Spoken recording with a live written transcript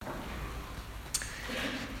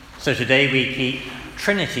So today we keep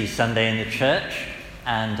Trinity Sunday in the church,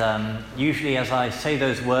 and usually as I say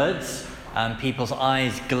those words, people's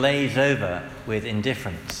eyes glaze over with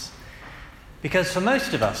indifference. Because for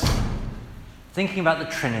most of us, thinking about the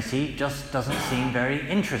Trinity just doesn't seem very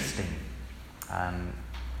interesting.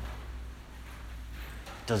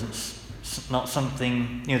 Not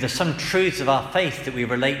something, there's some truths of our faith that we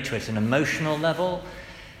relate to at an emotional level,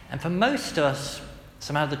 and for most of us,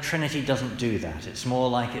 somehow the Trinity doesn't do that. It's more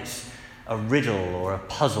like it's a riddle or a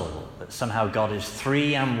puzzle, that somehow God is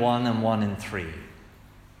three and one in three.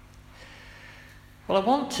 Well, I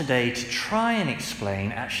want today to try and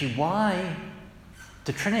explain actually why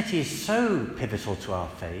the Trinity is so pivotal to our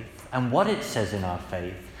faith, and what it says in our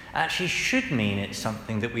faith actually should mean it's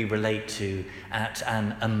something that we relate to at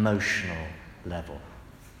an emotional level.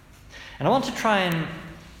 And I want to try and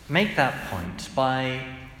make that point by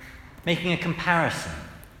making a comparison.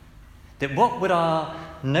 That what would our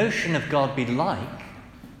notion of God be like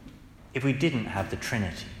if we didn't have the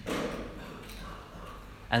Trinity?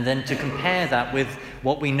 And then to compare that with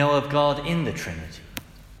what we know of God in the Trinity.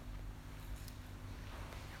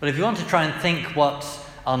 Well, if you want to try and think what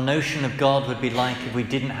our notion of God would be like if we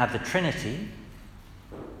didn't have the Trinity,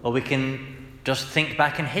 well, we can just think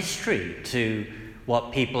back in history to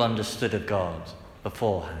what people understood of God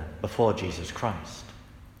beforehand, before Jesus Christ.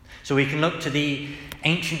 So we can look to the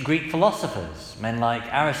ancient Greek philosophers, men like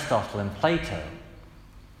Aristotle and Plato.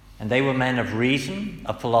 And they were men of reason,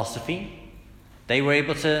 of philosophy. They were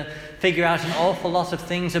able to figure out an awful lot of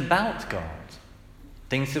things about God,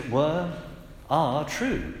 things that are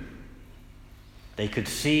true. They could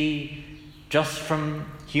see just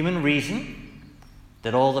from human reason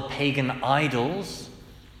that all the pagan idols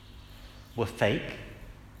were fake,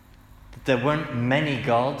 that there weren't many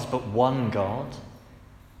gods but one God,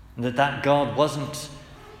 and that God wasn't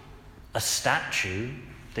a statue,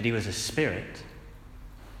 that he was a spirit.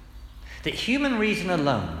 That human reason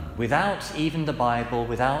alone, without even the Bible,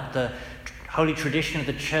 without the holy tradition of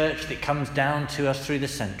the church that comes down to us through the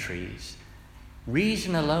centuries,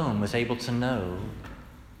 reason alone was able to know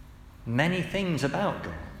many things about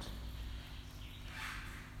God.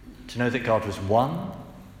 To know that God was one,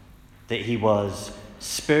 that he was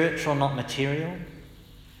spiritual, not material,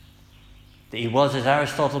 that he was, as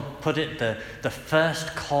Aristotle put it, the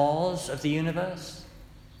first cause of the universe,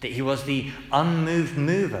 that he was the unmoved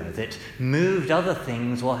mover that moved other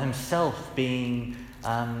things while himself being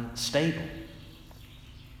stable.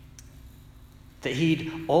 That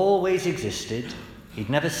he'd always existed, he'd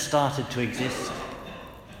never started to exist,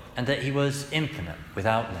 and that he was infinite,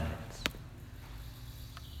 without limits.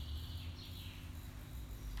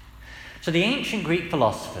 So the ancient Greek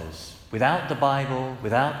philosophers, without the Bible,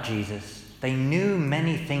 without Jesus, they knew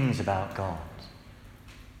many things about God.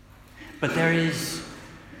 But there is,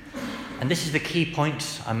 and this is the key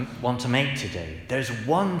point I want to make today, there's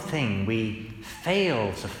one thing we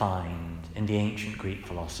fail to find in the ancient Greek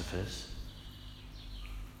philosophers,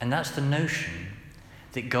 and that's the notion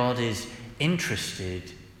that God is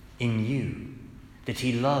interested in you, that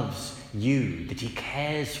he loves you, that he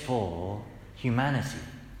cares for humanity.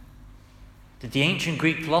 That the ancient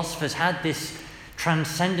Greek philosophers had this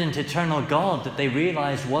transcendent, eternal God that they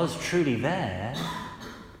realized was truly there,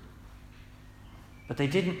 but they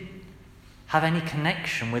didn't have any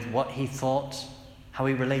connection with what he thought, how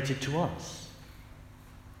he related to us,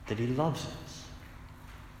 that he loves us.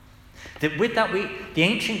 That with that, the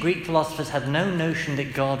ancient Greek philosophers had no notion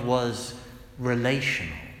that God was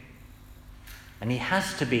relational. And he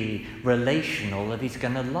has to be relational if he's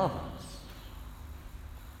going to love us.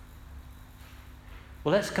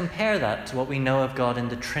 Well, let's compare that to what we know of God in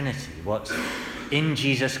the Trinity, what in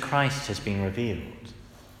Jesus Christ has been revealed.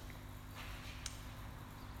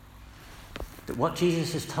 That what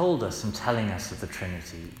Jesus has told us and telling us of the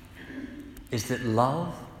Trinity is that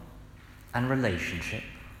love and relationship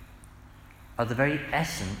are the very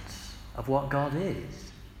essence of what God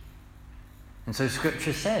is. And so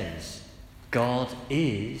Scripture says, God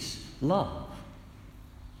is love.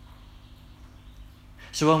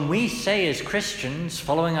 So when we say as Christians,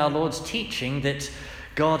 following our Lord's teaching, that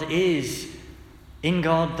in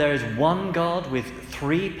God there is one God with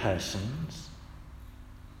three persons,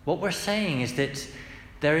 what we're saying is that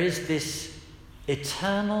there is this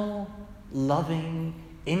eternal, loving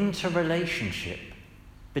interrelationship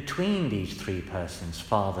between these three persons,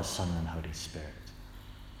 Father, Son, and Holy Spirit.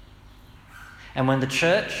 And when the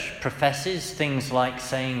church professes things like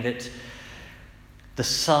saying that the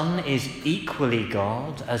Son is equally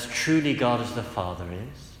God, as truly God as the Father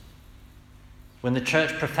is, when the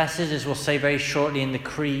church professes, as we'll say very shortly in the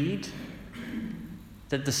Creed,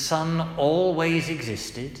 that the Son always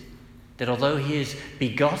existed That although he is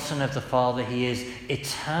begotten of the Father, he is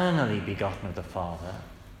eternally begotten of the Father.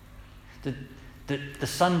 That the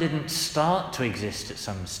Son didn't start to exist at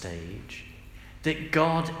some stage. That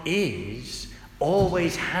God is,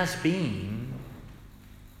 always has been,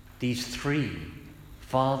 these three,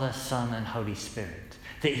 Father, Son, and Holy Spirit.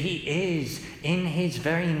 That he is, in his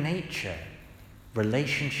very nature,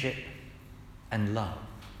 relationship and love.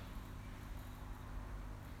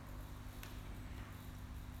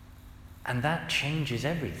 And that changes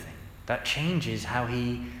everything. That changes how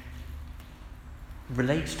he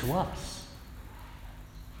relates to us.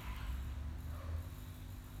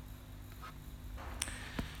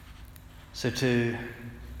 So to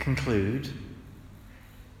conclude,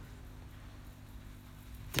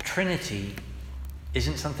 the Trinity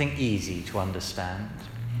isn't something easy to understand.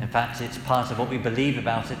 In fact, it's part of what we believe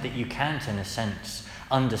about it, that you can't, in a sense,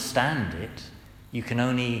 understand it. You can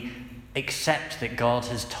only accept that God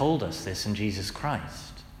has told us this in Jesus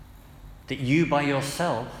Christ. That you by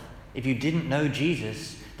yourself, if you didn't know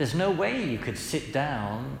Jesus, there's no way you could sit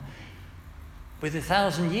down with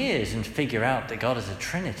 1,000 years and figure out that God is a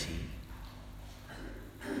Trinity.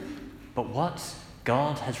 But what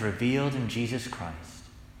God has revealed in Jesus Christ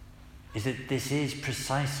is that this is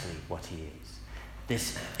precisely what he is.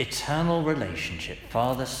 This eternal relationship,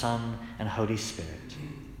 Father, Son, and Holy Spirit.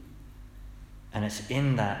 And it's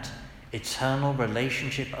in that eternal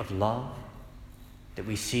relationship of love that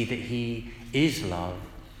we see that he is love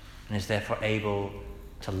and is therefore able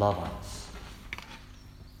to love us.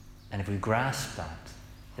 And if we grasp that,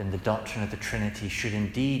 then the doctrine of the Trinity should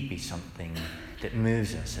indeed be something that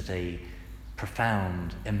moves us at a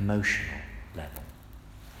profound emotional level.